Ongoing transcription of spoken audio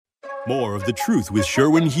More of The Truth with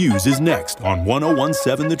Sherwin Hughes is next on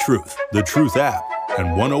 1017 The Truth, The Truth app, and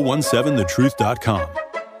 1017thetruth.com.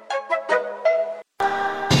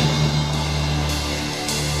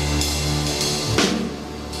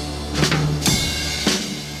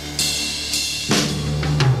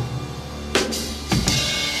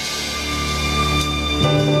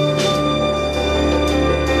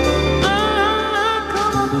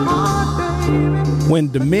 When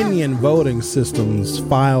Dominion Voting Systems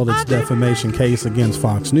filed its defamation case against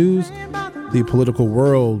Fox News, the political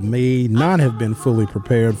world may not have been fully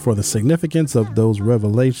prepared for the significance of those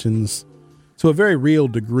revelations. To a very real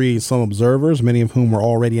degree, some observers, many of whom were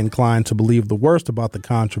already inclined to believe the worst about the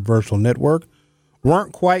controversial network,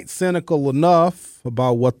 weren't quite cynical enough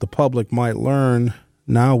about what the public might learn.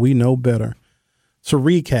 Now we know better. To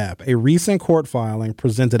recap, a recent court filing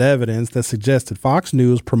presented evidence that suggested Fox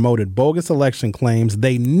News promoted bogus election claims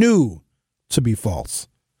they knew to be false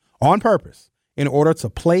on purpose in order to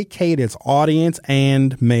placate its audience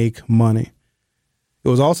and make money. It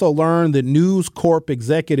was also learned that News Corp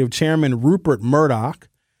executive chairman Rupert Murdoch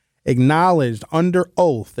acknowledged under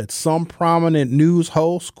oath that some prominent news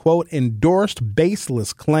hosts, quote, endorsed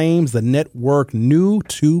baseless claims the network knew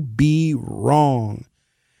to be wrong.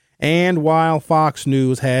 And while Fox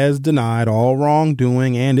News has denied all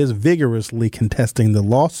wrongdoing and is vigorously contesting the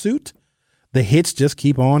lawsuit, the hits just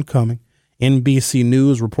keep on coming. NBC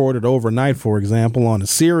News reported overnight, for example, on a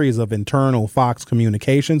series of internal Fox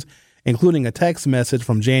communications, including a text message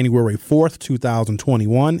from January 4th,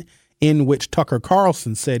 2021, in which Tucker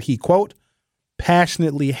Carlson said he, quote,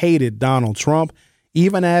 passionately hated Donald Trump,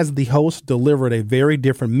 even as the host delivered a very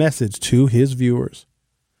different message to his viewers.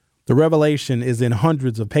 The revelation is in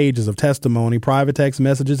hundreds of pages of testimony, private text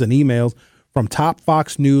messages, and emails from top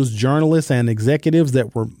Fox News journalists and executives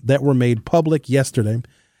that were made public yesterday,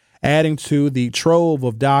 adding to the trove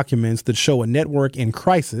of documents that show a network in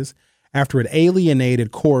crisis after it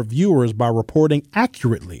alienated core viewers by reporting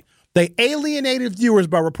accurately. They alienated viewers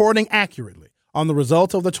by reporting accurately on the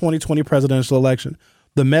results of the 2020 presidential election.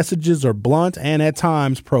 The messages are blunt and at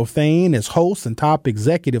times profane as hosts and top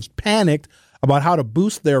executives panicked about how to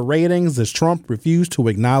boost their ratings as Trump refused to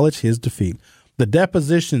acknowledge his defeat. The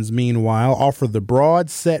depositions, meanwhile, offer the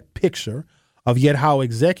broad set picture of yet how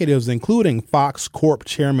executives, including Fox Corp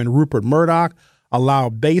chairman Rupert Murdoch, allow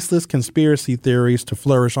baseless conspiracy theories to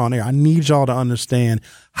flourish on air. I need y'all to understand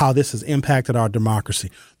how this has impacted our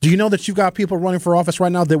democracy. Do you know that you've got people running for office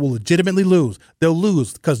right now that will legitimately lose? They'll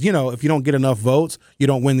lose because, you know, if you don't get enough votes, you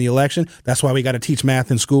don't win the election. That's why we got to teach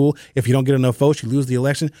math in school. If you don't get enough votes, you lose the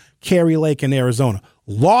election. Kerry Lake in Arizona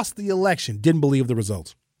lost the election, didn't believe the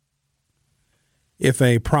results. If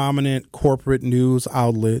a prominent corporate news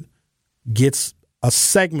outlet gets a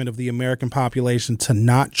segment of the American population to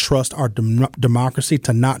not trust our democracy,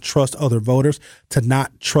 to not trust other voters, to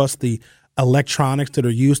not trust the electronics that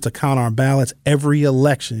are used to count our ballots, every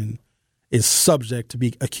election is subject to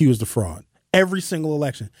be accused of fraud. Every single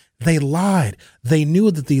election. They lied. They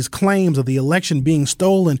knew that these claims of the election being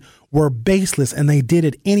stolen were baseless, and they did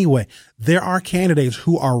it anyway. There are candidates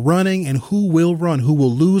who are running and who will run, who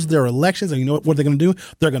will lose their elections. And you know what they're going to do?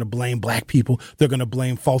 They're going to blame black people. They're going to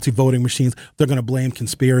blame faulty voting machines. They're going to blame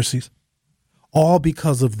conspiracies. All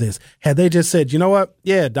because of this. Had they just said, you know what?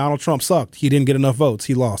 Yeah, Donald Trump sucked. He didn't get enough votes.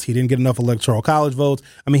 He lost. He didn't get enough electoral college votes.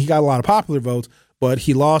 I mean, he got a lot of popular votes, but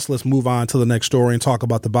he lost. Let's move on to the next story and talk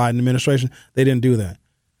about the Biden administration. They didn't do that.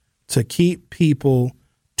 To keep people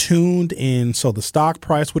tuned in so the stock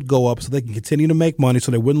price would go up so they can continue to make money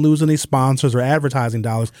so they wouldn't lose any sponsors or advertising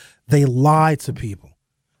dollars, they lied to people.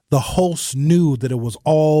 The hosts knew that it was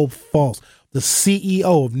all false. The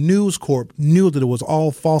CEO of News Corp knew that it was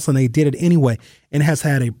all false, and they did it anyway. And has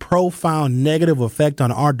had a profound negative effect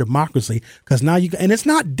on our democracy because now and it's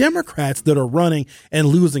not Democrats that are running and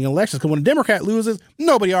losing elections. Because when a Democrat loses,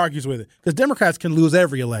 nobody argues with it because Democrats can lose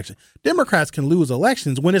every election. Democrats can lose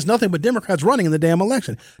elections when it's nothing but Democrats running in the damn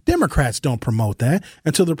election. Democrats don't promote that.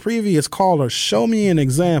 Until the previous caller, show me an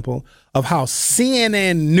example of how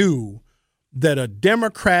CNN knew that a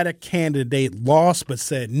Democratic candidate lost but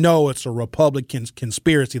said, no, it's a Republican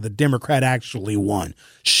conspiracy. The Democrat actually won.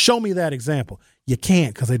 Show me that example. You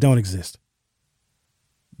can't because they don't exist.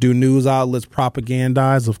 Do news outlets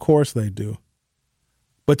propagandize? Of course they do.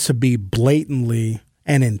 But to be blatantly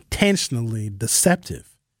and intentionally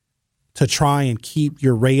deceptive, to try and keep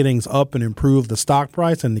your ratings up and improve the stock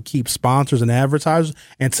price and to keep sponsors and advertisers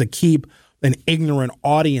and to keep an ignorant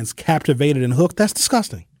audience captivated and hooked, that's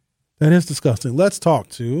disgusting. That is disgusting. Let's talk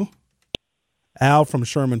to Al from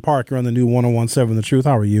Sherman Park. You're on the new 1017 The Truth.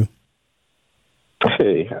 How are you?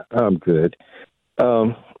 Hey, I'm good.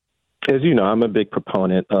 as you know, I'm a big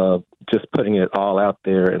proponent of just putting it all out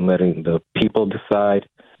there and letting the people decide.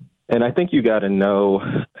 And I think you got to know,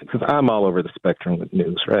 because I'm all over the spectrum with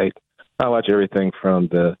news, right? I watch everything from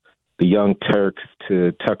the Young Turks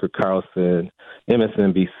to Tucker Carlson,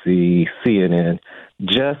 MSNBC, CNN,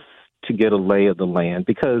 just to get a lay of the land,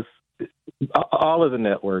 because all of the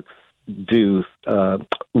networks do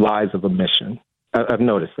lies of omission. I've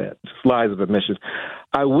noticed that, just lies of omission.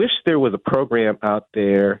 I wish there was a program out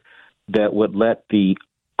there that would let the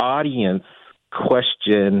audience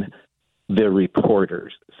question the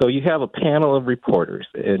reporters. So you have a panel of reporters,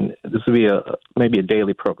 and this would be maybe a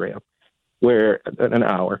daily program, where an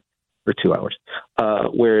hour or 2 hours,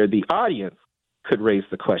 where the audience could raise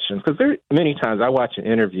the questions. Because there many times I watch an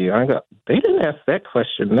interview, and I go, they didn't ask that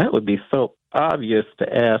question. That would be so obvious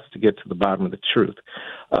to ask to get to the bottom of the truth.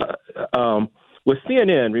 With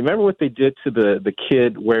CNN, remember what they did to the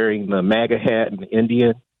kid wearing the MAGA hat and the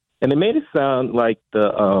Indian? And they made it sound like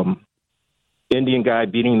the Indian guy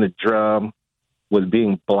beating the drum was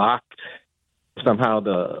being blocked. Somehow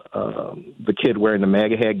the kid wearing the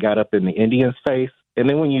MAGA hat got up in the Indian's face. And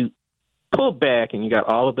then when you pull back and you got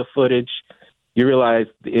all of the footage, you realize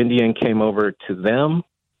the Indian came over to them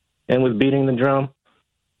and was beating the drum.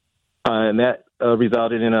 And that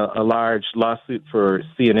resulted in a large lawsuit for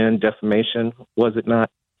CNN defamation, was it not?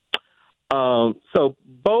 So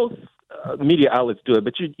both media outlets do it,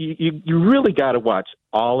 but you really got to watch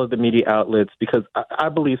all of the media outlets, because I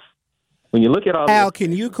believe when you look at all Al,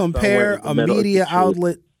 can you compare a media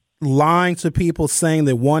outlet lying to people saying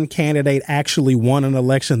that one candidate actually won an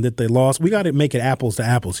election that they lost? We got to make it apples to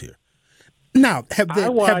apples here. Now,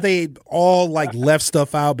 have they all left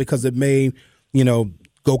stuff out because it may,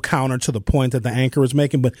 go counter to the point that the anchor is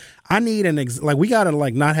making? But I need we got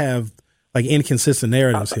to not have inconsistent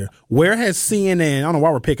narratives here. Where has CNN, I don't know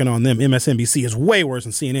why we're picking on them, MSNBC is way worse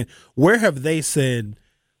than CNN. Where have they said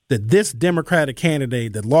that this Democratic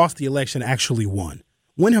candidate that lost the election actually won?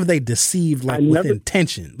 When have they deceived with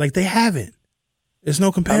intention? They haven't. There's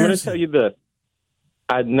no comparison. I'm going to tell you this.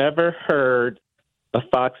 I've never heard a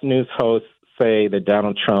Fox News host say that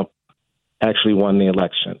Donald Trump actually won the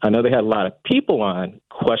election. I know they had a lot of people on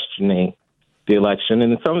questioning the election,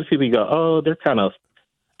 and some of the people you go, oh, they're kind of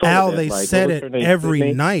Al, they said it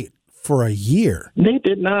every night for a year. They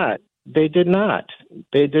did not. They did not.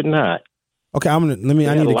 Okay, I need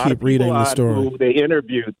to keep reading the story. Who they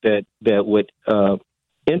interviewed that would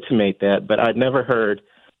intimate that, but I'd never heard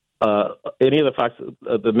any of the Fox,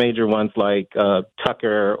 the major ones like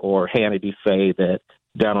Tucker or Hannity say that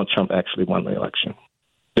Donald Trump actually won the election.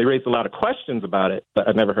 They raised a lot of questions about it, but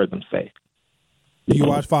I never heard them say. Do you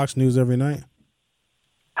watch Fox News every night?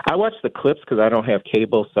 I watch the clips because I don't have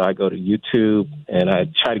cable, so I go to YouTube and I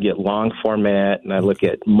try to get long format, and I look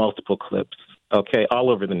at multiple clips, all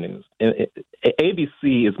over the news.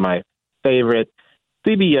 ABC is my favorite.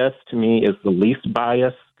 CBS, to me, is the least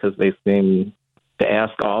biased because they seem to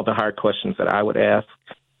ask all the hard questions that I would ask.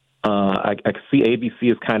 I see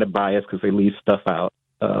ABC is kind of biased because they leave stuff out.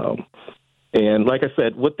 And like I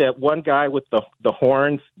said, with that one guy with the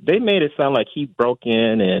horns, they made it sound like he broke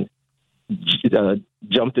in and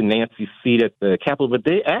jumped in Nancy's seat at the Capitol, but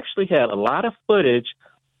they actually had a lot of footage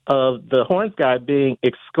of the horns guy being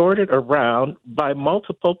escorted around by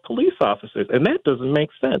multiple police officers, and that doesn't make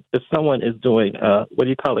sense. If someone is doing, what do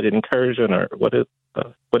you call it, an incursion, or what did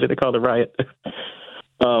they call the riot?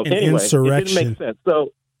 Anyway, insurrection. It didn't make sense.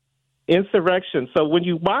 So, insurrection. So when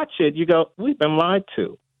you watch it, you go, we've been lied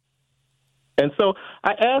to. And so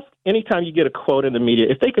I ask, anytime you get a quote in the media,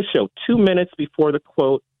 if they could show 2 minutes before the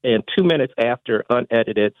quote and 2 minutes after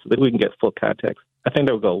unedited so that we can get full context, I think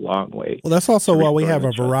that would go a long way. Well, that's also why we have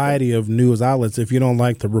a variety of news outlets. If you don't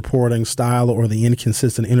like the reporting style or the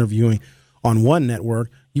inconsistent interviewing on one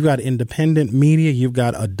network, you've got independent media, you've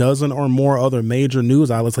got a dozen or more other major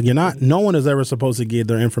news outlets. No one is ever supposed to get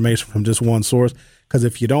their information from just one source. Because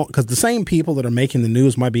the same people that are making the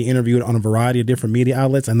news might be interviewed on a variety of different media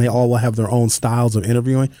outlets, and they all will have their own styles of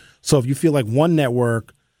interviewing. So if you feel like one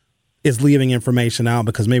network is leaving information out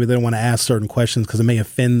because maybe they don't want to ask certain questions because it may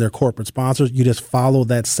offend their corporate sponsors, you just follow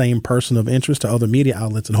that same person of interest to other media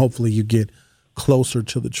outlets, and hopefully you get closer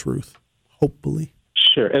to the truth. Hopefully.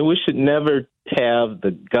 Sure. And we should never have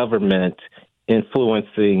the government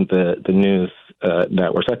influencing the news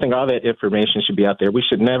networks. I think all that information should be out there. We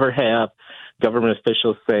should never have government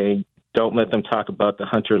officials saying, don't let them talk about the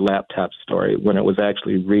Hunter laptop story when it was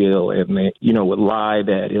actually real, and they, would lie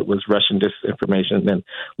that it was Russian disinformation. And then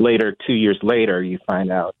later, 2 years later, you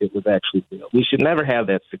find out it was actually real. We should never have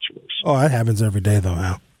that situation. Oh, that happens every day, though,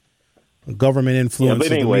 Al. Government influences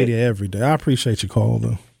the media every day. I appreciate your call,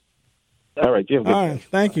 though. All right, Jim. All right,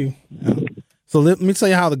 thank you. So let me tell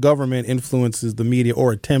you how the government influences the media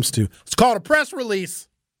or attempts to. It's called a press release.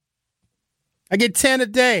 I get 10 a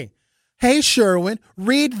day. Hey, Sherwin,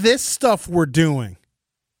 read this stuff we're doing.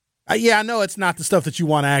 Yeah, I know it's not the stuff that you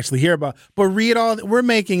want to actually hear about, but read all. We're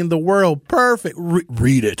making the world perfect.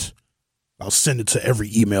 Read it. I'll send it to every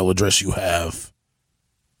email address you have.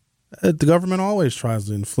 The government always tries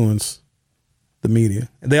to influence the media.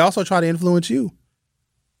 They also try to influence you.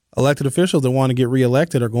 Elected officials that want to get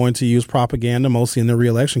reelected are going to use propaganda, mostly in their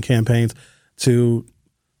reelection campaigns, to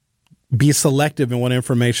be selective in what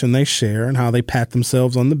information they share and how they pat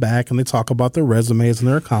themselves on the back and they talk about their resumes and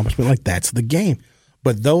their accomplishments. Like, that's the game.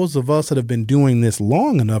 But those of us that have been doing this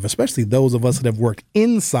long enough, especially those of us that have worked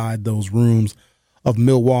inside those rooms of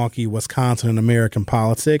Milwaukee, Wisconsin, and American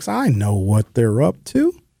politics, I know what they're up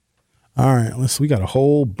to. All right, we got a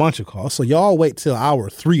whole bunch of calls. So y'all wait till hour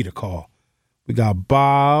 3 to call. We got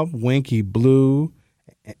Bob, Winky Blue,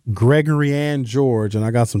 Gregory, and George, and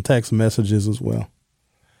I got some text messages as well.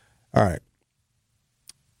 All right.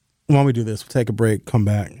 Why don't we do this? We'll take a break, come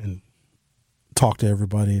back, and talk to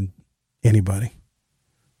everybody and anybody.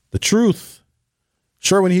 The Truth,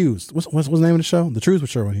 Sherwin Hughes. What's the name of the show? The Truth with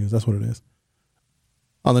Sherwin Hughes. That's what it is.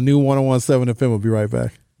 On the new 101.7 FM. We'll be right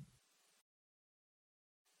back.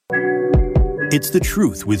 It's The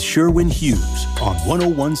Truth with Sherwin Hughes on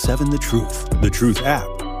 101.7 The Truth, The Truth app,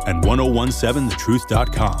 and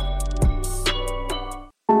 1017thetruth.com.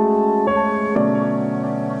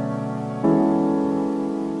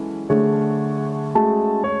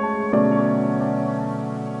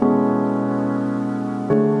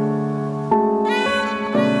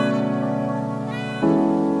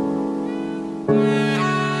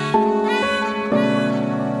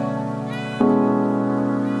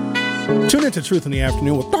 Tune into Truth in the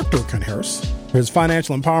Afternoon with Dr. Ken Harris for his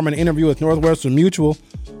financial empowerment interview with Northwestern Mutual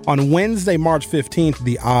on Wednesday, March 15th,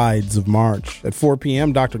 the Ides of March. At 4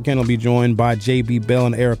 p.m., Dr. Ken will be joined by J.B. Bell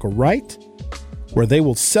and Erica Wright, where they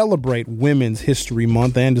will celebrate Women's History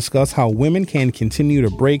Month and discuss how women can continue to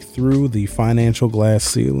break through the financial glass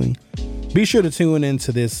ceiling. Be sure to tune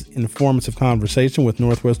into this informative conversation with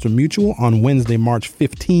Northwestern Mutual on Wednesday, March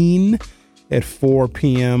 15 at 4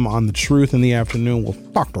 p.m. on The Truth in the Afternoon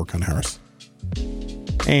with Dr. Ken Harris.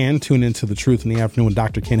 And tune into The Truth in the Afternoon with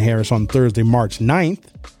Dr. Ken Harris on Thursday, March 9th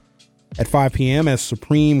at 5 p.m. as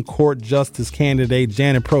Supreme Court Justice candidate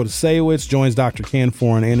Janet Protasewicz joins Dr. Ken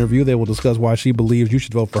for an interview. They will discuss why she believes you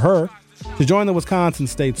should vote for her to join the Wisconsin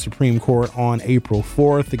State Supreme Court on April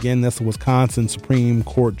 4th. Again, that's the Wisconsin Supreme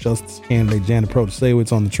Court Justice candidate Janet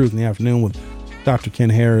Protasewicz on The Truth in the Afternoon with Dr.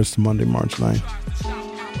 Ken Harris Monday, March 9th.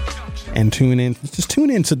 And tune in. Just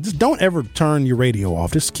don't ever turn your radio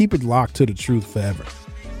off. Just keep it locked to The Truth forever.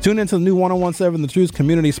 Tune into the new 101.7 The Truth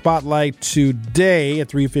Community Spotlight today at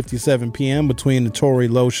 3:57 p.m. between the Tory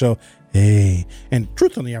Lowe Show, and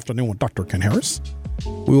Truth in the Afternoon with Dr. Ken Harris.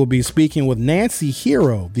 We will be speaking with Nancy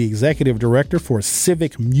Hero, the Executive Director for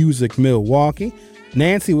Civic Music Milwaukee.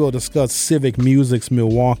 Nancy will discuss Civic Music's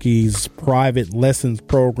Milwaukee's private lessons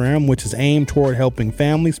program, which is aimed toward helping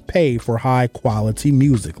families pay for high-quality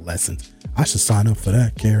music lessons. I should sign up for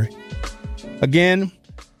that, Carrie. Again,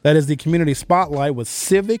 that is the Community Spotlight with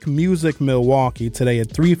Civic Music Milwaukee today at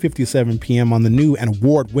 3:57 p.m. on the new and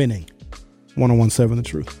award-winning 101.7 The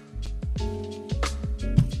Truth.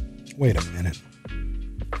 Wait a minute.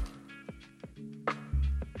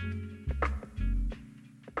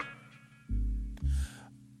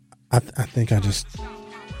 I think I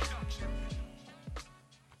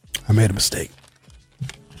made a mistake.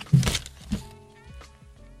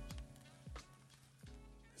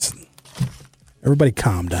 Everybody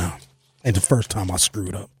calm down. Ain't the first time I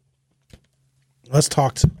screwed up. Let's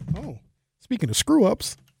talk to, speaking of screw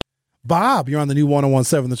ups, Bob, you're on the new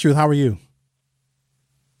 101.7 The Truth. How are you?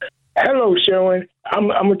 Hello, Sherwin. I'm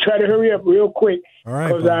going to try to hurry up real quick. All right.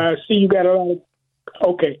 Because I see you got a lot of,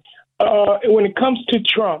 okay. When it comes to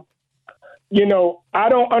Trump, I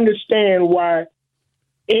don't understand why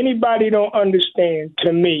anybody don't understand,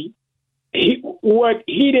 to me, what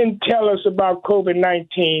he didn't tell us about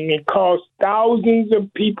COVID-19 and caused thousands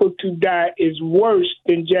of people to die is worse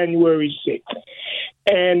than January 6th.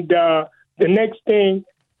 And the next thing,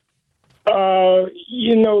 when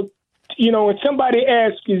somebody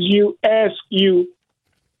asks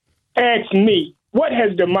me, what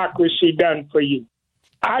has democracy done for you?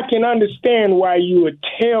 I can understand why you would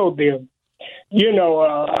tell them,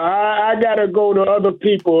 I got to go to other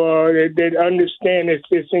people that understand if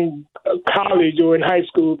it's in college or in high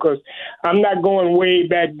school, because I'm not going way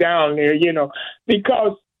back down there,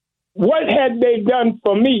 because what had they done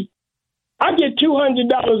for me? I get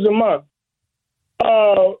 $200 a month.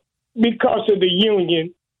 because of the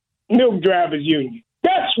union, Milk Drivers Union.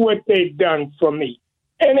 That's what they've done for me.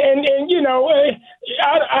 And you know,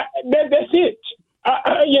 that's it.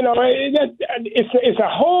 You know, it's a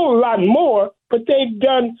whole lot more, but they've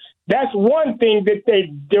done. That's one thing that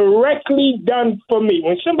they've directly done for me.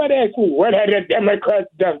 When somebody asks me, what have the Democrats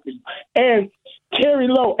done for you? And Terry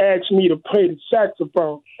Lowe asked me to play the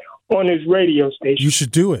saxophone on his radio station. You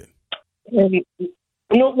should do it. And, you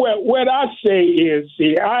know, what I say is,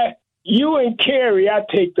 you and Kerry, I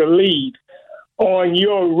take the lead on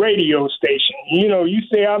your radio station. You know, you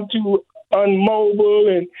say I'm too unmobile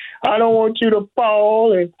and I don't want you to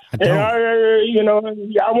fall and you know,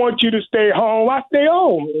 I want you to stay home. I stay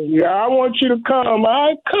home. Yeah, I want you to come.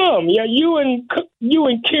 I come. Yeah, you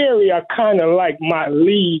and Kerry are kind of like my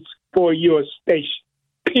leads for your station.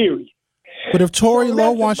 Period. But if Tory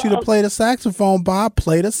Lowe wants you to play the saxophone, Bob,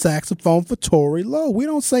 play the saxophone for Tory Lowe. We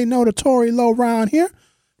don't say no to Tory Lowe around here.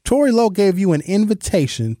 Tory Lowe gave you an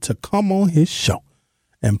invitation to come on his show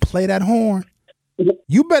and play that horn.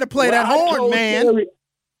 You better play that horn, man. Terry,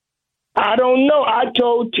 I don't know. I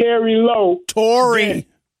told Terry Lowe. Tory.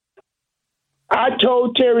 I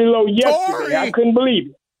told Terry Lowe yesterday. Tory. I couldn't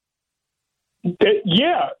believe it.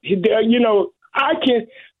 You know, I can,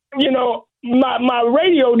 you know, my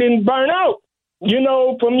radio didn't burn out, you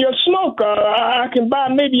know, from your smoke. I can buy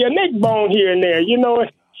maybe a neck bone here and there, you know.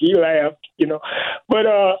 He laughed, you know. But,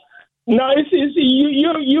 no, it's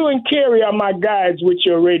you and Kerry are my guides with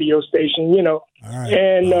your radio station, you know. All right,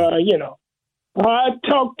 and, you know, I'll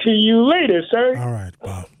talk to you later, sir. All right,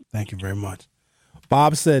 Bob. Thank you very much.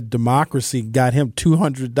 Bob said democracy got him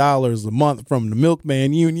 $200 a month from the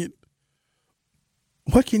Milkman Union.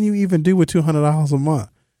 What can you even do with $200 a month?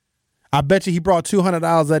 I bet you he brought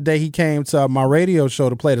 $200 that day he came to my radio show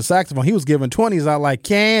to play the saxophone. He was giving 20s out like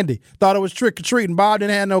candy. Thought it was trick-or-treating. Bob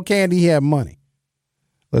didn't have no candy. He had money.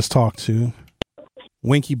 Let's talk to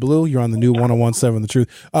Winky Blue. You're on the new 101.7 The Truth.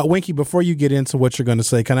 Winky, before you get into what you're going to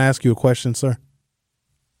say, can I ask you a question, sir?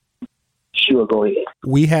 Sure, go ahead.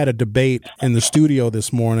 We had a debate in the studio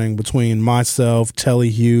this morning between myself, Telly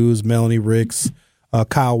Hughes, Melanie Ricks,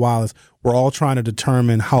 Kyle Wallace. We're all trying to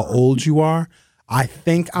determine how old you are. I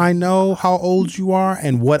think I know how old you are,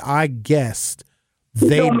 and what I guessed,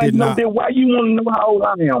 they did not. Why you want to know how old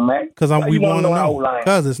I am, man? Because we want to know.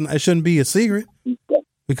 Because it shouldn't be a secret.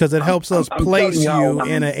 Because it helps us place you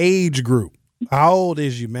in an age group. How old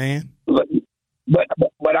is you, man? But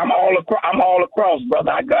I'm all across,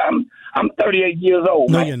 brother. I'm 38 years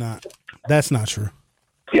old. No, man. you're not. That's not true.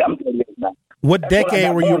 Yeah, I'm 38 now. What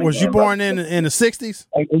decade were you? Was you born in the 60s?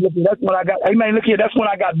 Hey, that's when I got. Hey, man, look here. That's when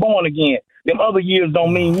I got born again. Them other years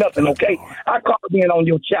don't mean nothing, okay? I called in on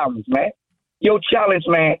your challenge, man. Your challenge,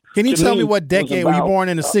 man. Can you tell me what decade were you born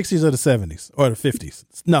in, the 60s or the 70s or the 50s?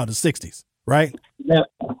 No, the 60s, right? No,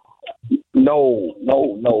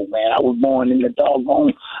 man. I was born in the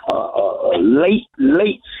doggone late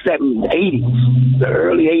 70s, 80s, the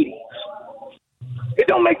early 80s. It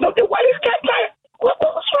don't make no difference. Why this cat playing? What's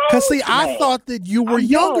wrong? Because, see, I thought that you were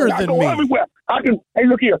younger than me. Everywhere. Hey,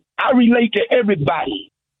 look here. I relate to everybody.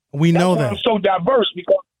 We know that. I'm so diverse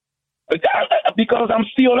because I'm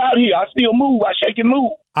still out here. I still move. I shake and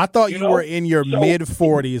move. I thought you were in your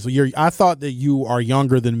mid-40s. I thought that you are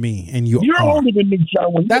younger than me, and you're older than me,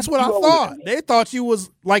 Sherwin. That's what I thought. They thought you was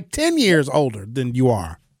like 10 years older than you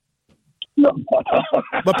are.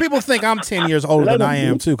 But people think I'm 10 years older than I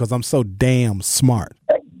am, too, because I'm so damn smart.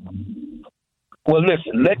 Well,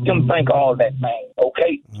 listen, let them think all that, man,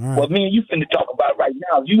 okay? Right. Well, me and you finna talk about right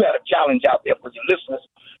now. You had a challenge out there for your listeners.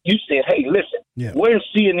 You said, hey, listen, where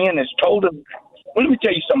CNN has told them. Well, let me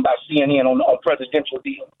tell you something about CNN on presidential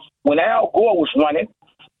deal. When Al Gore was running,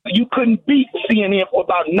 you couldn't beat CNN for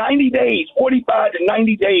about 90 days, 45 to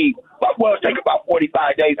 90 days. Well, take about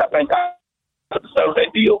 45 days, I think, I settled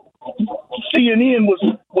that deal. CNN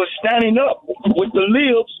was standing up with the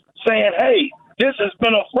libs saying, hey, this has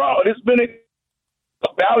been a fraud. It's been a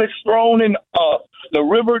ballots thrown in the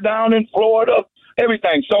river down in Florida,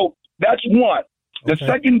 everything. So that's one. The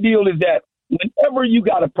second deal is that whenever you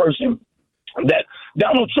got a person that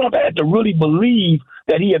Donald Trump had to really believe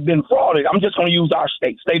that he had been frauded, I'm just going to use our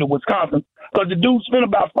state of Wisconsin, because the dude spent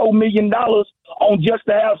about $4 million on just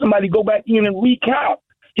to have somebody go back in and recount.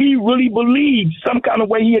 He really believed some kind of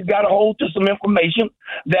way he had got a hold to some information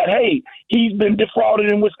that, hey, he's been defrauded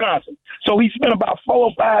in Wisconsin. So he spent about $4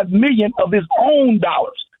 or $5 million of his own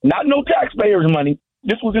dollars, not no taxpayers' money.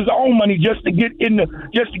 This was his own money just to get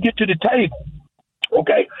to the table.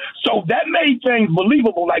 Okay, so that made things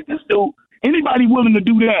believable. Like this dude, anybody willing to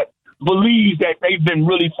do that believes that they've been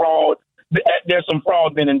really fraud. There's some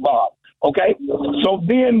fraud been involved. Okay, so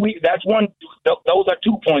then that's one. Those are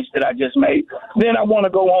 2 points that I just made. Then I want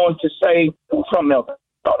to go on to say something else.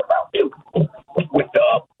 Thought about it with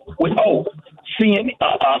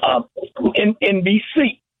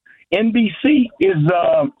NBC. NBC is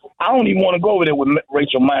I don't even want to go over there with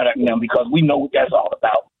Rachel Maddow now because we know what that's all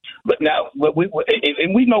about. But now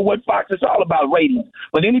we know what Fox is all about, ratings.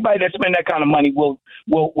 But anybody that spend that kind of money will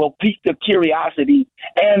pique the curiosity,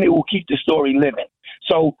 and it will keep the story living.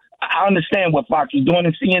 So I understand what Fox was doing,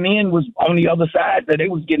 and CNN was on the other side, that they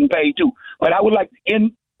was getting paid too. But I would like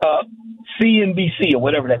CNBC or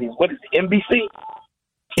whatever that is. What is it? NBC?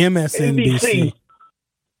 MSNBC.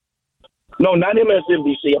 No, not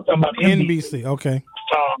MSNBC. I'm talking about NBC. Okay.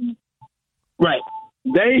 Right.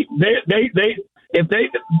 They if they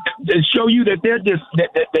show you that they're just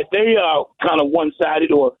that they are kind of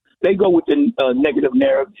one-sided, or they go with the negative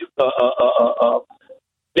narrative.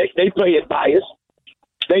 They play it biased.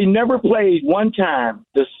 They never played one time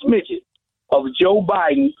the smidget of Joe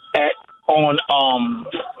Biden on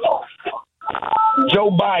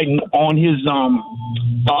his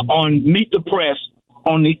on Meet the Press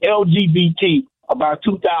on the LGBT about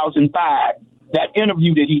 2005. That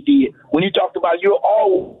interview that he did when he talked about you're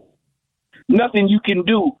all nothing you can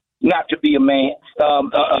do not to be a man.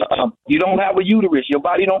 You don't have a uterus. Your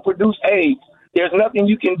body don't produce eggs. There's nothing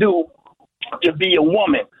you can do to be a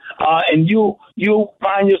woman. And you'll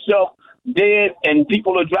find yourself dead, and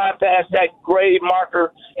people will drive past that grave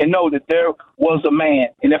marker and know that there was a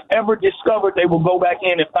man. And if ever discovered, they will go back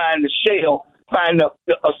in and find the shell, find a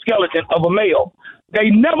skeleton of a male. They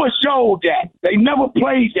never showed that. They never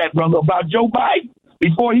played that, brother, about Joe Biden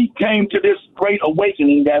before he came to this great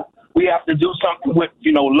awakening that we have to do something with,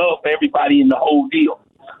 love for everybody in the whole deal.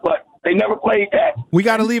 But they never played that. We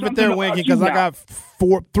got to leave it there, Winky, because I got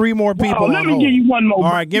three more people. Let me give you one more.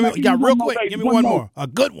 All right, give me real quick. Give me one more. A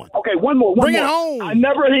good one. Okay, one more. Bring it home. I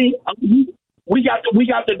never. We got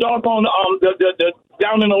the dog on the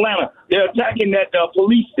down in Atlanta. They're attacking that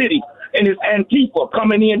police city, and it's Antifa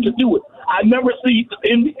coming in to do it. I never see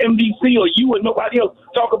NBC or you or nobody else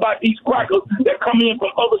talk about these crackers that come in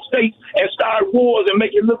from other states and start wars and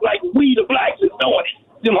make it look like we the blacks is doing it.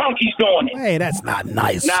 Them honkies doing it. Hey, that's not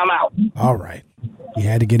nice. Now I'm out. All right. He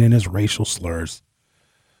had to get in his racial slurs.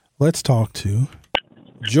 Let's talk to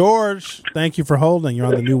George. Thank you for holding. You're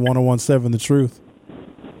on the new 101.7 The Truth.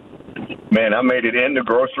 Man, I made it in the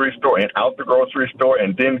grocery store and out the grocery store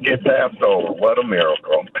and didn't get passed over. What a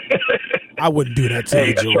miracle. I wouldn't do that to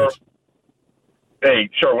you, George.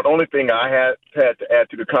 Sure. The only thing I had to add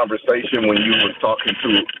to the conversation when you were talking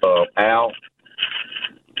to Al,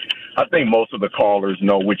 I think most of the callers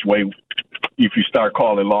know which way, if you start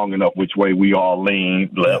calling long enough, which way we all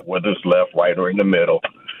lean, left, whether it's left, right, or in the middle,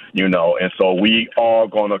 and so we are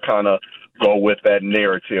going to kind of go with that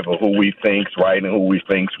narrative of who we think's right and who we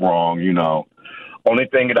think's wrong, Only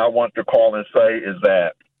thing that I want to call and say is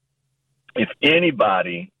that if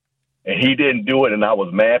anybody, and he didn't do it and I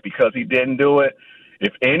was mad because he didn't do it,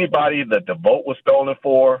 if anybody that the vote was stolen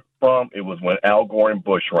from, it was when Al Gore and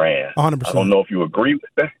Bush ran. 100%. I don't know if you agree with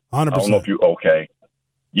that. 100%. I don't know if you, okay.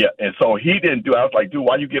 Yeah, and so he didn't do it. I was like, dude,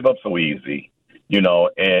 why you give up so easy?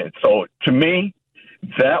 And so to me,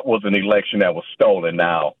 that was an election that was stolen.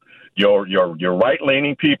 Now, your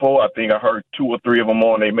right-leaning people, I think I heard 2 or 3 of them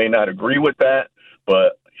on, they may not agree with that,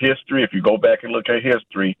 but history, if you go back and look at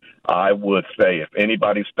history, I would say if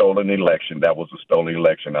anybody stole an election, that was a stolen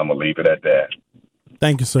election. I'm going to leave it at that.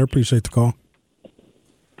 Thank you, sir. Appreciate the call.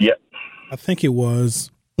 Yep. I think it was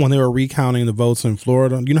when they were recounting the votes in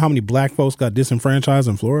Florida. You know how many black folks got disenfranchised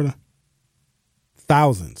in Florida?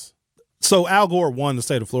 Thousands. So Al Gore won the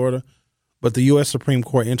state of Florida, but the U.S. Supreme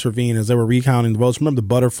Court intervened as they were recounting the votes. Remember the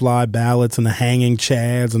butterfly ballots and the hanging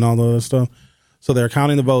chads and all the other stuff? So they're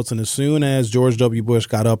counting the votes, and as soon as George W. Bush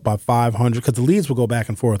got up by 500, because the leads would go back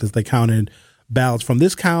and forth as they counted ballots from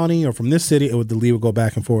this county or from this city, the lead would go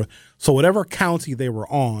back and forth. So whatever county they were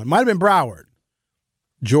on, might have been Broward,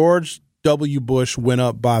 George W. Bush went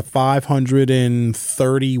up by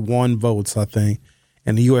 531 votes, I think,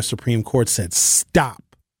 and the U.S. Supreme Court said,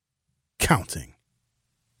 stop counting.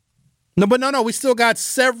 No, we still got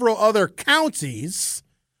several other counties,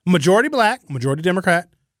 majority black, majority Democrat.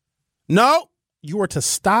 No, you are to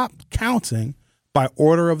stop counting by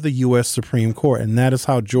order of the U.S. Supreme Court. And that is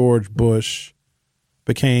how George Bush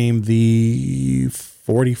became the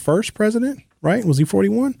 41st president, right? Was he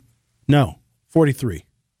 41? No, 43.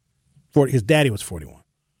 His daddy was 41.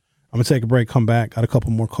 I'm going to take a break, come back. Got a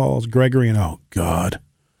couple more calls. Gregory and, oh, God,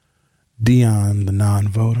 Dion, the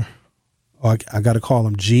non-voter. Oh, I got to call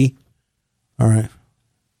him G. All right.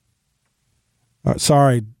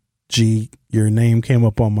 Sorry, G, your name came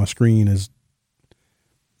up on my screen as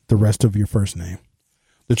the rest of your first name.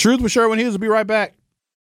 The Truth with Sherwin Hughes will be right back.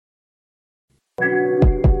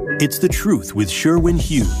 It's The Truth with Sherwin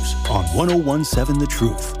Hughes on 1017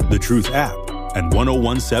 The Truth app, and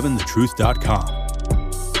 1017thetruth.com.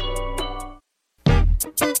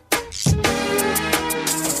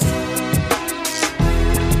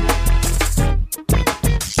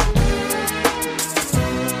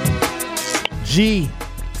 G,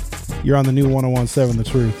 you're on the new 1017 The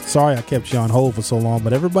Truth. Sorry I kept you on hold for so long,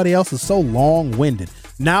 but everybody else is so long-winded.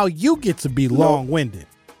 Now you get to be long-winded.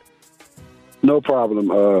 No problem.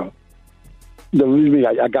 I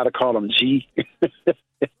got to call him G.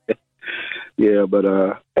 Yeah, but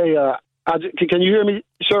hey, can you hear me,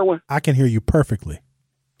 Sherwin? I can hear you perfectly,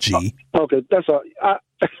 G. Okay, that's all.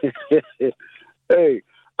 Hey,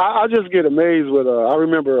 I just get amazed with. I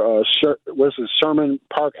remember Sherman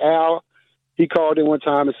Park Al. He called in one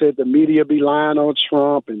time and said the media be lying on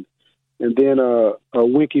Trump, and then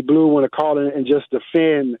Winky Blue want to call in and just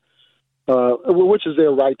defend, which is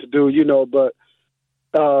their right to do, but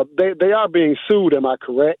they are being sued. Am I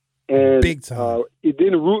correct? And big time.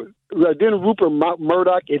 Didn't Rupert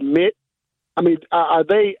Murdoch admit? I mean, are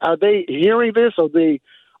they hearing this, or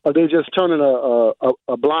are they just turning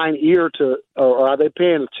a blind ear to, or are they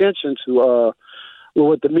paying attention to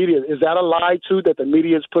what the media? Is that a lie too, that the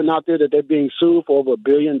media is putting out there that they're being sued for over $1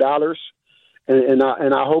 billion? And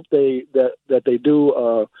I hope that they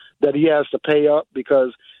do, that he has to pay up,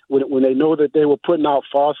 because when they know that they were putting out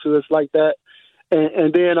falsehoods like that.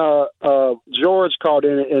 And then George called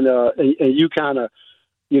in and you kind of,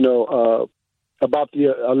 about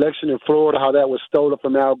the election in Florida, how that was stolen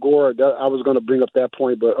from Al Gore. I was going to bring up that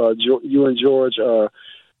point, but you and George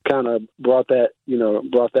kind of brought that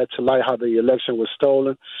to light, how the election was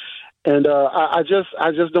stolen. And I just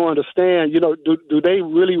don't understand. Do they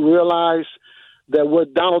really realize that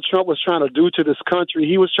what Donald Trump was trying to do to this country,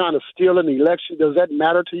 he was trying to steal an election? Does that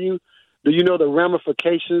matter to you? Do you know the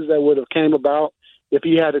ramifications that would have came about if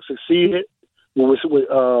he had succeeded with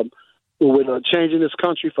changing this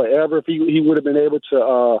country forever? If he would have been able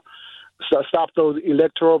to stop those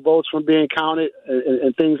electoral votes from being counted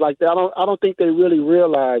and things like that. I don't think they really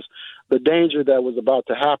realized the danger that was about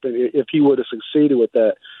to happen if he would have succeeded with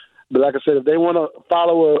that. But like I said, if they want to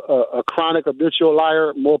follow a chronic habitual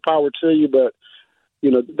liar, more power to you. But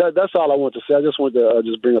that's all I want to say. I just wanted to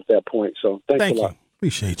just bring up that point. So thanks a lot.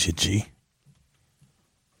 Appreciate you, G.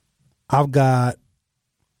 I've got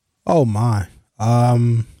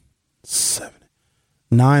 9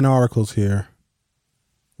 articles here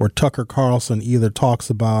where Tucker Carlson either talks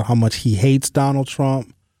about how much he hates Donald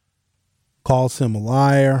Trump, calls him a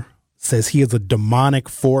liar, says he is a demonic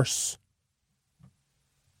force.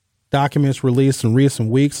 Documents released in recent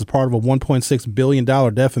weeks as part of a $1.6 billion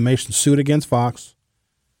defamation suit against Fox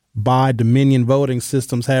by Dominion Voting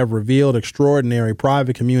Systems have revealed extraordinary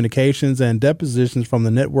private communications and depositions from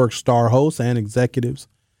the network's star hosts and executives.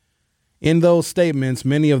 In those statements,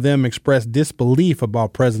 many of them expressed disbelief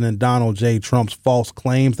about President Donald J. Trump's false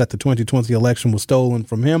claims that the 2020 election was stolen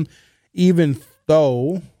from him, even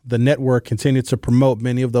though the network continued to promote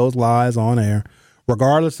many of those lies on air.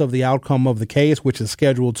 Regardless of the outcome of the case, which is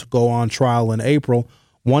scheduled to go on trial in April,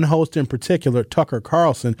 one host in particular, Tucker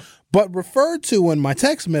Carlson, but referred to in my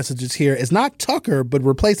text messages here as not Tucker, but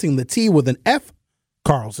replacing the T with an F,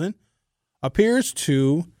 Carlson, appears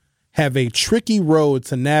to have a tricky road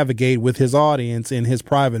to navigate with his audience in his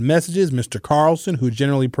private messages. Mr. Carlson, who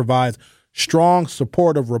generally provides strong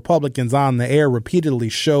support of Republicans on the air, repeatedly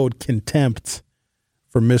showed contempt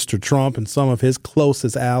for Mr. Trump and some of his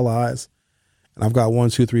closest allies. And I've got 1,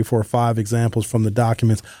 2, 3, 4, 5 examples from the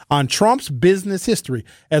documents. On Trump's business history,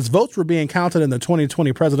 as votes were being counted in the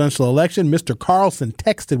 2020 presidential election, Mr. Carlson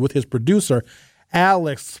texted with his producer,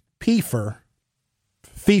 Alex Pfeiffer,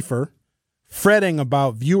 fretting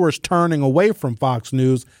about viewers turning away from Fox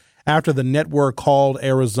News after the network called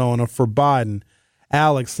Arizona for Biden.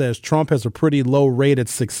 Alex says Trump has a pretty low-rated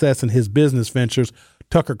success in his business ventures.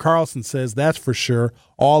 Tucker Carlson says that's for sure.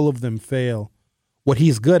 All of them fail. What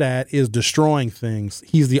he's good at is destroying things.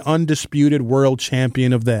 He's the undisputed world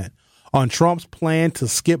champion of that. On Trump's plan to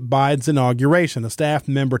skip Biden's inauguration, a staff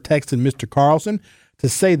member texted Mr. Carlson to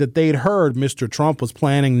say that they'd heard Mr. Trump was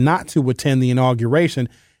planning not to attend the inauguration,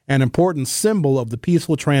 an important symbol of the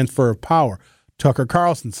peaceful transfer of power. Tucker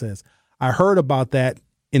Carlson says, I heard about the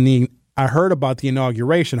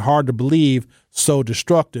inauguration. Hard to believe, so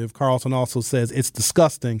destructive. Carlson also says, it's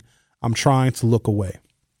disgusting. I'm trying to look away.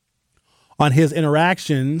 On his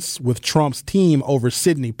interactions with Trump's team over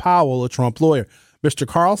Sidney Powell, a Trump lawyer, Mr.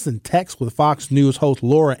 Carlson texts with Fox News host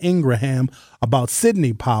Laura Ingraham about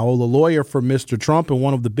Sidney Powell, a lawyer for Mr. Trump and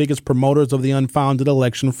one of the biggest promoters of the unfounded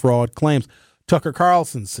election fraud claims. Tucker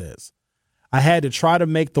Carlson says, I had to try to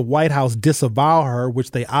make the White House disavow her,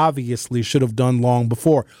 which they obviously should have done long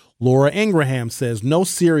before. Laura Ingraham says no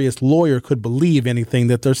serious lawyer could believe anything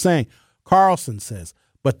that they're saying. Carlson says,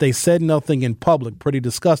 but they said nothing in public, pretty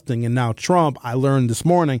disgusting. And now Trump, I learned this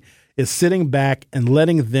morning, is sitting back and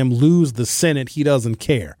letting them lose the Senate. He doesn't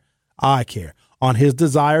care. I care. On his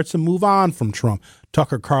desire to move on from Trump,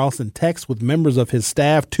 Tucker Carlson texts with members of his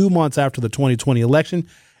staff 2 months after the 2020 election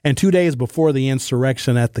and 2 days before the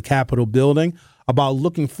insurrection at the Capitol building about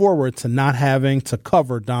looking forward to not having to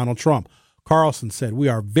cover Donald Trump. Carlson said, we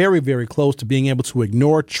are very, very close to being able to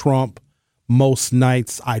ignore Trump most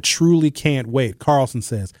nights. I truly can't wait. Carlson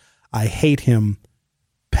says, I hate him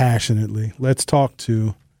passionately. Let's talk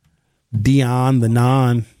to Dion the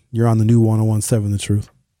Non. You're on the new 101.7 The Truth.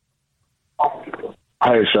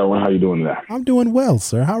 Hey, Sherwin. How you doing today? I'm doing well,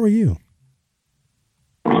 sir. How are you?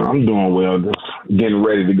 I'm doing well. Just getting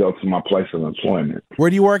ready to go to my place of employment. Where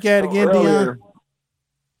do you work at again, Dion?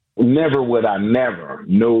 Never would I never.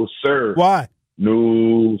 No, sir. Why?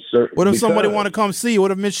 No, sir. What if somebody want to come see you?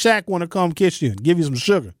 What if Miss Shaq want to come kiss you and give you some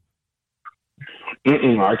sugar?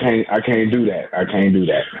 I can't do that. I can't do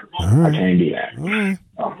that. Right. I can't do that. Right.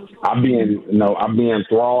 I'm being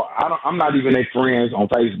enthralled. I'm not even their friends on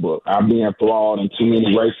Facebook. I'm being enthralled in too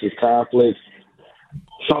many racist conflicts.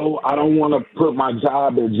 So I don't want to put my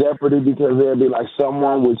job in jeopardy because there'll be like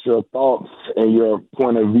someone with your thoughts and your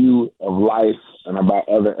point of view of life and about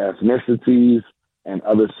other ethnicities and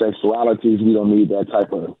other sexualities. We don't need that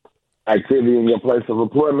type of activity in your place of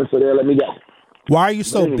employment. So they'll let me go. Why are you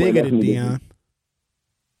so bigoted, Dion?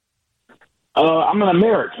 I'm an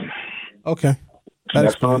American. Okay.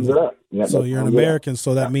 That sums it up. Yeah, so you're an American,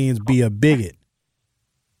 so that means be a bigot.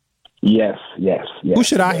 Yes. Who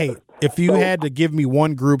should I hate? If you had to give me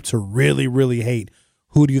one group to really, really hate,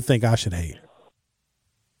 who do you think I should hate?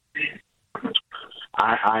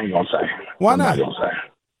 I ain't going to say. Why not? I'm not going to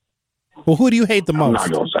say. Well, who do you hate the most? I'm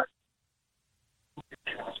not going to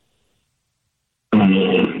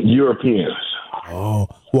say. Europeans. Oh,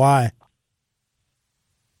 why?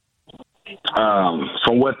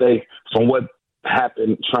 From what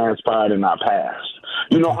happened, transpired in our past.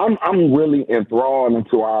 You know, I'm really enthralled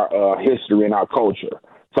into our history and our culture.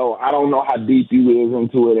 So I don't know how deep you is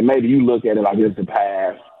into it, and maybe you look at it like it's the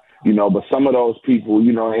past, you know, but some of those people,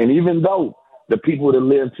 you know, and even though the people that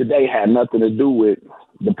live today had nothing to do with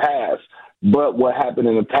the past, but what happened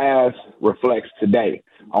in the past reflects today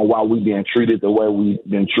on why we've been treated the way we've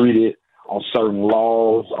been treated, on certain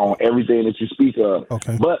laws, on everything that you speak of.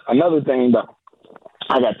 Okay. But another thing,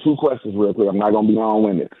 I got two questions real quick. I'm not going to be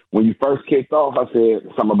long-winded. When you first kicked off, I said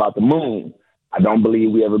something about the moon. I don't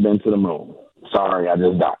believe we ever been to the moon. Sorry, I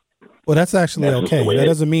just don't. Well, that's actually okay. That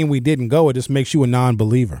doesn't mean we didn't go. It just makes you a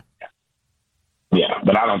non-believer. Yeah,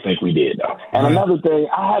 but I don't think we did, though. And another thing,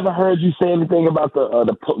 I haven't heard you say anything about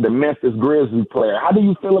the Memphis Grizzlies player. How do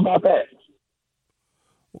you feel about that?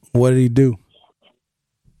 What did he do?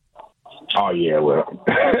 Oh, yeah, well.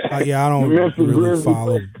 I don't really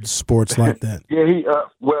follow sports like that. Yeah, he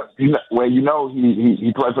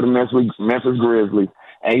played for the Memphis Grizzlies,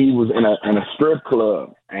 and he was in a strip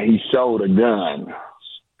club, and he showed a gun.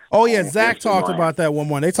 Oh, yeah, Zach talked about that one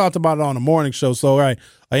morning. They talked about it on the morning show. So, all right,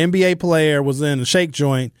 an NBA player was in a shake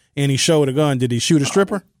joint, and he showed a gun. Did he shoot a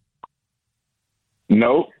stripper?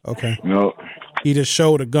 Nope. Okay. Nope. He just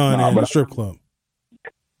showed a gun in the strip club.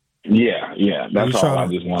 Yeah. That's all I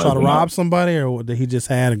just wanted to know. Try to rob somebody, or did he just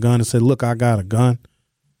had a gun and said, look, I got a gun?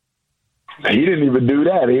 He didn't even do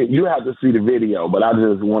that. You have to see the video, but I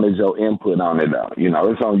just wanted your input on it, though. You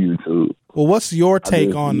know, it's on YouTube. Well, what's your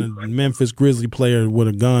take on the Memphis Grizzly player with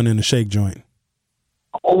a gun in a shake joint?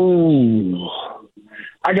 Oh,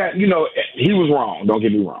 he was wrong. Don't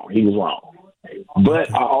get me wrong. He was wrong. But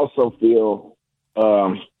okay. I also feel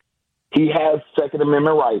he has Second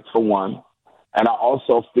Amendment rights, for one. And I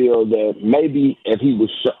also feel that maybe if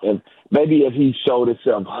he showed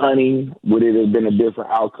himself hunting, would it have been a different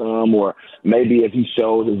outcome? Or maybe if he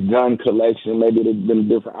showed his gun collection, maybe it would have been a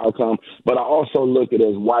different outcome. But I also look at it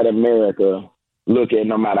as white America, look at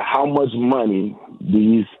no matter how much money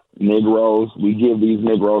these Negroes, we give these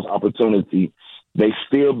Negroes opportunity, they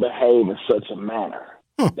still behave in such a manner.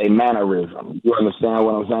 They mannerism. You understand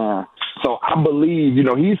what I'm saying? So I believe,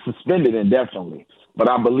 he's suspended indefinitely. But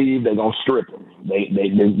I believe they're going to strip him. They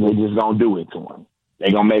just going to do it to him.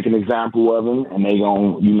 They're going to make an example of him, and they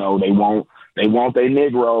going to, they won't they want their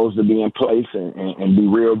Negroes to be in place and be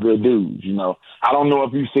real good dudes. You know, I don't know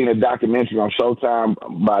if you've seen a documentary on Showtime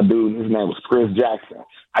by a dude. His name was Chris Jackson.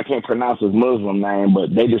 I can't pronounce his Muslim name,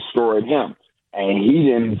 but they destroyed him, and he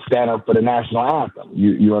didn't stand up for the national anthem.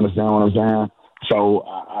 You understand what I'm saying? So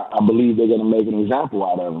I believe they're going to make an example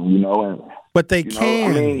out of him. You know, but they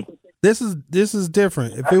can. This is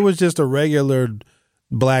different. If it was just a regular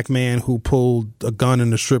black man who pulled a gun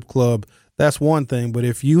in a strip club, that's one thing. But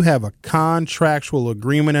if you have a contractual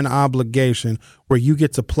agreement and obligation where you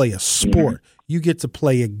get to play a sport, you get to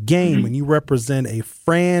play a game, and you represent a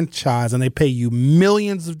franchise and they pay you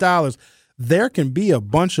millions of dollars, there can be a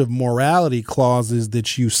bunch of morality clauses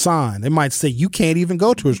that you sign. They might say you can't even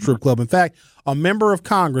go to a strip club. In fact, a member of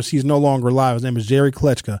Congress, he's no longer alive, his name is Jerry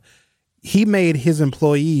Kletchka, he made his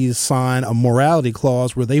employees sign a morality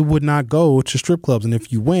clause where they would not go to strip clubs. And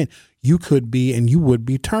if you went, you could be and you would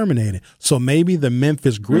be terminated. So maybe the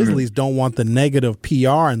Memphis Grizzlies don't want the negative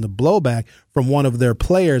PR and the blowback from one of their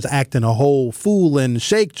players acting a whole fool in the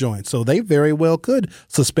shake joint. So they very well could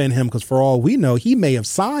suspend him because for all we know, he may have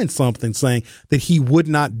signed something saying that he would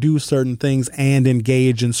not do certain things and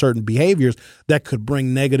engage in certain behaviors that could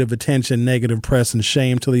bring negative attention, negative press, and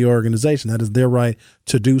shame to the organization. That is their right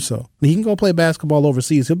to do so. And he can go play basketball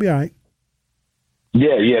overseas. He'll be all right.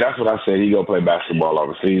 Yeah, that's what I said. He go play basketball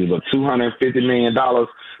overseas, but $250 million to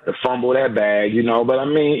fumble that bag, you know. But I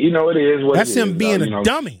mean, you know, it is what that's it him is, being though, a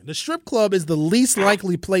dummy. The strip club is the least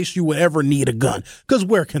likely place you would ever need a gun, because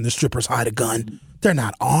where can the strippers hide a gun? They're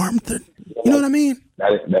not armed. You know what I mean?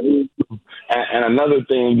 That is. And another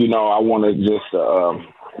thing, you know, I want to just to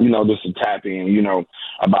tap in, you know,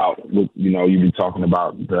 about you know, you be talking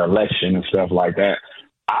about the election and stuff like that.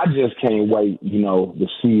 I just can't wait, you know, to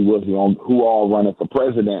see who all running for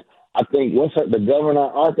president. I think the governor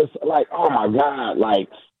of Arkansas, like, oh my God, like,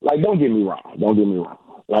 don't get me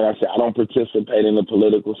wrong. Like I said, I don't participate in the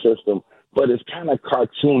political system, but it's kind of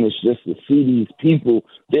cartoonish just to see these people.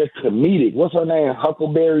 They're comedic. What's her name?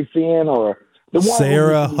 Huckleberry Finn or the one?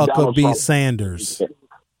 Sarah Huckabee Sanders.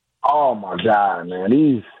 Oh my God, man,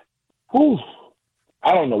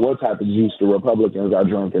 I don't know what type of juice the Republicans are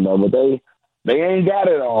drinking though, but they ain't got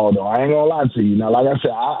it all, though. I ain't gonna lie to you. Now, like I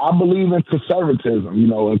said, I believe in conservatism, you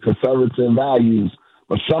know, and conservative values.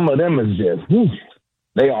 But some of them is just,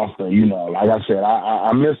 they also, you know, like I said,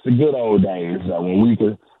 I miss the good old days when we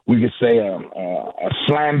could say a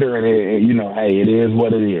slander and it, you know, hey, it is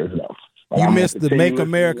what it is, though. But you miss the Make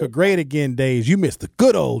America Great Again days. You miss the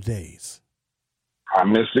good old days. I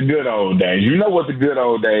miss the good old days. You know what the good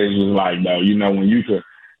old days was like, though. You know, when you could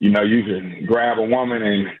grab a woman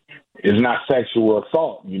and it's not sexual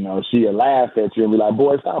assault, you know. She'll laugh at you and be like,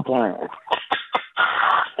 boy, stop playing.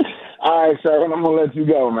 All right, sir, I'm going to let you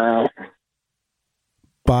go, man.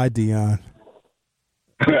 Bye, Dion.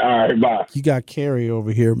 All right, bye. You got Carrie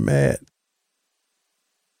over here mad.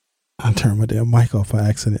 I turned my damn mic off by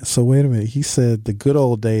accident. So wait a minute. He said the good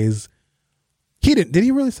old days. Did he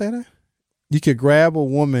really say that? You could grab a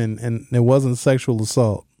woman and it wasn't sexual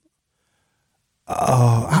assault.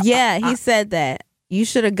 Oh, he said that. You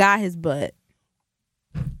should have got his butt.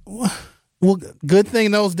 Well, good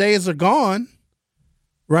thing those days are gone,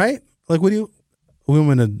 right? Like, darn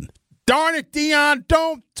it, Dion,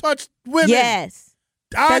 don't touch women. Yes.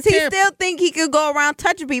 Because he still think he could go around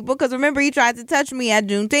touching people, because remember, he tried to touch me at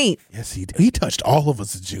Juneteenth. Yes, he did. He touched all of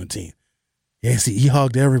us at Juneteenth. Yes, he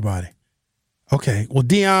hugged everybody. Okay, well,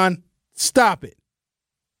 Dion, stop it.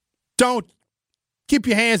 Don't. Keep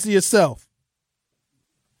your hands to yourself.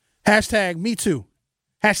 Hashtag me too.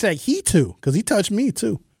 Hashtag he too, because he touched me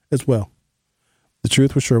too as well. The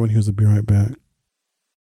Truth with Sherwin Hughes will be right back.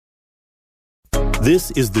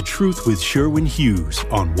 This is The Truth with Sherwin Hughes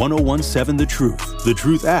on 101.7 The Truth, The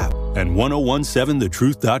Truth app, and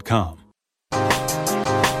 101.7thetruth.com.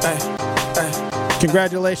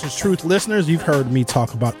 Congratulations, Truth listeners. You've heard me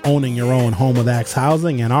talk about owning your own home with Axe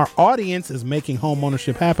Housing, and our audience is making home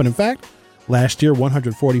ownership happen. In fact, last year,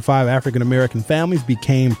 145 African-American families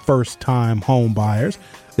became first-time home buyers.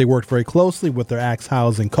 They worked very closely with their Axe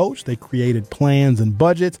Housing coach. They created plans and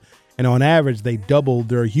budgets, and on average, they doubled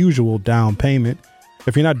their usual down payment.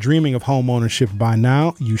 If you're not dreaming of home ownership by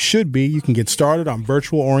now, you should be. You can get started on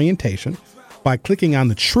virtual orientation by clicking on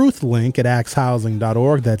the Truth link at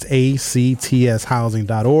axhousing.org. That's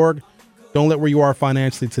ACTShousing.org. Don't let where you are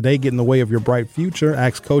financially today get in the way of your bright future.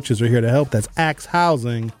 Axe coaches are here to help. That's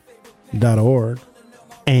axhousing.org.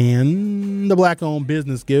 And the Black-owned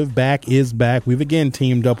business Give Back is back. We've again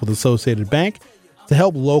teamed up with Associated Bank to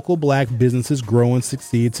help local Black businesses grow and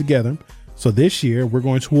succeed together. So this year, we're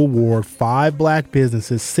going to award 5 Black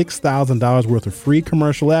businesses $6,000 worth of free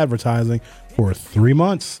commercial advertising for 3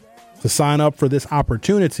 months. To sign up for this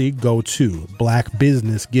opportunity, go to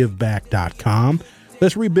blackbusinessgiveback.com.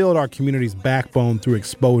 Let's rebuild our community's backbone through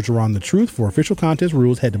exposure on the truth. For official contest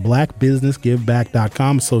rules, head to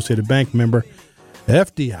blackbusinessgiveback.com. Associated Bank member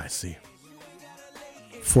FDIC.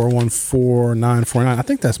 414949. I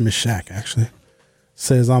think that's Miss Shack, actually.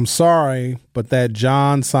 Says, I'm sorry, but that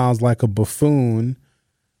John sounds like a buffoon.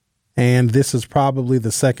 And this is probably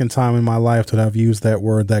the second time in my life that I've used that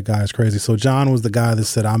word. That guy is crazy. So John was the guy that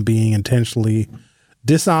said I'm being intentionally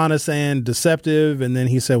dishonest and deceptive. And then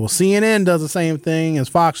he said, well, CNN does the same thing as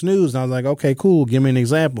Fox News. And I was like, okay, cool. Give me an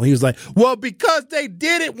example. He was like, well, because they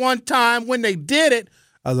did it one time when they did it.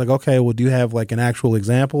 I was like, okay, well, do you have like an actual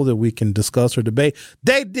example that we can discuss or debate?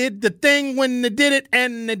 They did the thing when they did it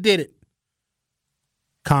and they did it.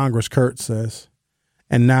 Congress Kurt says.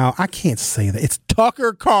 And now I can't say that. It's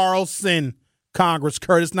Tucker Carlson, Congress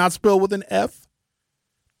Kurt. It's not spelled with an F.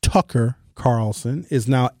 Tucker Carlson is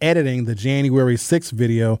now editing the January 6th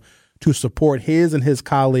video to support his and his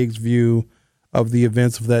colleagues' view of the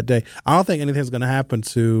events of that day. I don't think anything's going to happen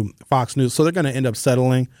to Fox News. So they're going to end up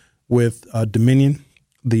settling with Dominion,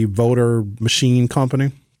 the voter machine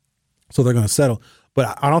company. So they're going to settle.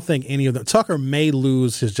 But I don't think any of them. Tucker may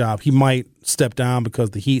lose his job. He might step down because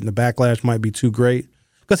the heat and the backlash might be too great.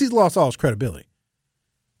 Because he's lost all his credibility.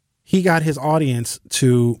 He got his audience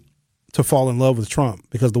to fall in love with Trump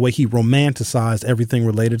because the way he romanticized everything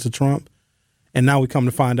related to Trump. And now we come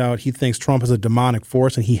to find out he thinks Trump is a demonic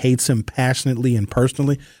force and he hates him passionately and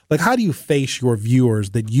personally. Like, how do you face your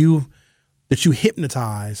viewers that you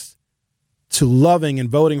hypnotized to loving and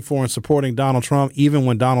voting for and supporting Donald Trump even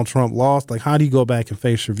when Donald Trump lost? Like, how do you go back and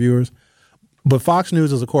face your viewers? But Fox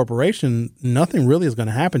News as a corporation, nothing really is going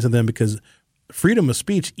to happen to them because freedom of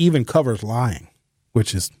speech even covers lying,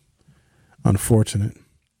 which is unfortunate.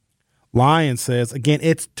 Lion says, again,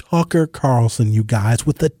 it's Tucker Carlson, you guys,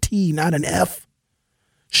 with a T, not an F.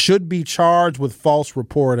 Should be charged with false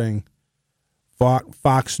reporting.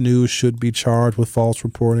 Fox News should be charged with false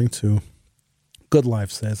reporting, too. Good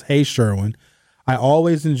Life says, hey, Sherwin, I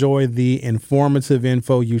always enjoy the informative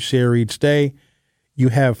info you share each day. You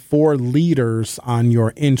have 4 leaders on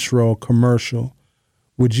your intro commercial.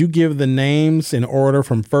 Would you give the names in order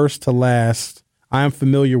from first to last? I am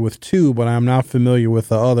familiar with 2, but I am not familiar with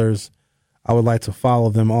the others. I would like to follow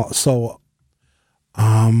them all. So,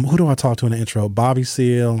 who do I talk to in the intro? Bobby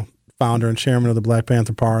Seale, founder and chairman of the Black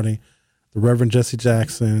Panther Party, the Reverend Jesse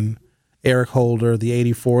Jackson, Eric Holder, the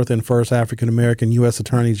 84th and first African-American U.S.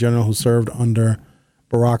 Attorney General who served under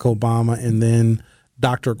Barack Obama, and then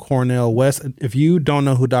Dr. Cornel West. If you don't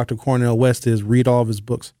know who Dr. Cornel West is, read all of his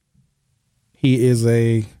books. He is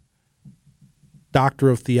a doctor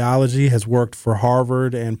of theology, has worked for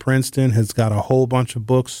Harvard and Princeton, has got a whole bunch of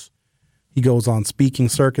books. He goes on speaking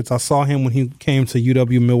circuits. I saw him when he came to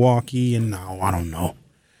UW Milwaukee in,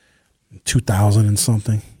 2000 and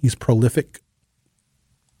something. He's prolific.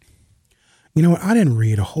 You know what? I didn't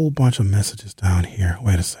read a whole bunch of messages down here.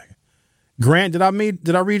 Wait a second. Grant, did I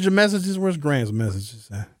read your messages? Where's Grant's messages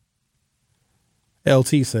at?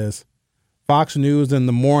 LT says, Fox News in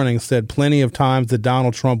the morning said plenty of times that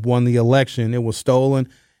Donald Trump won the election. It was stolen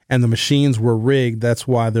and the machines were rigged. That's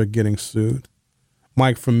why they're getting sued.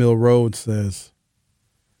 Mike from Mill Road says,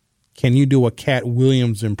 can you do a Cat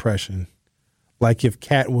Williams impression? Like if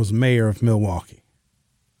Cat was mayor of Milwaukee.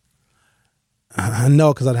 I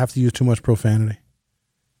know, because I'd have to use too much profanity.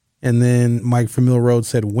 And then Mike from Mill Road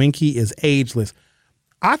said, Winky is ageless.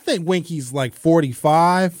 I think Winky's like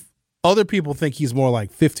 45. Other people think he's more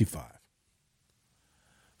like 55.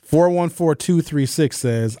 414236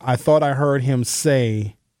 says, I thought I heard him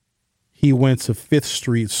say he went to 5th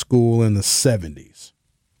Street School in the 70s.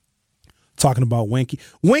 Talking about Winky.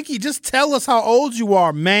 Winky, just tell us how old you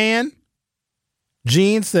are, man.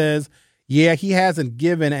 Gene says, yeah, he hasn't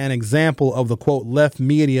given an example of the, quote, left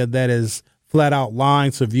media that is flat out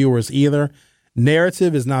lying to viewers either.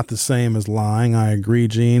 Narrative is not the same as lying. I agree,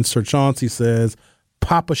 Gene. Sir Chauncey says,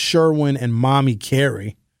 Papa Sherwin and Mommy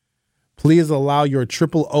Carrie, please allow your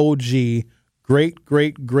triple OG,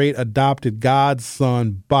 great adopted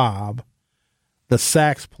godson, Bob, the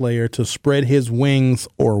sax player, to spread his wings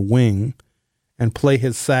or wing and play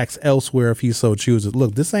his sax elsewhere if he so chooses.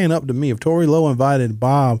 Look, this ain't up to me. If Tory Lowe invited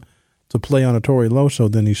Bob to play on a Tory Lowe show,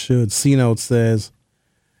 then he should. C-Note says,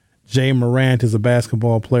 Jay Morant is a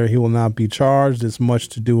basketball player. He will not be charged. It's much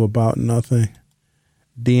to do about nothing.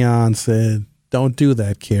 Dion said, don't do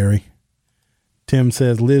that, Carrie. Tim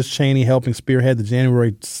says, Liz Cheney helping spearhead the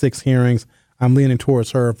January 6th hearings. I'm leaning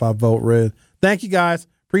towards her if I vote red. Thank you, guys.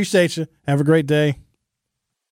 Appreciate you. Have a great day.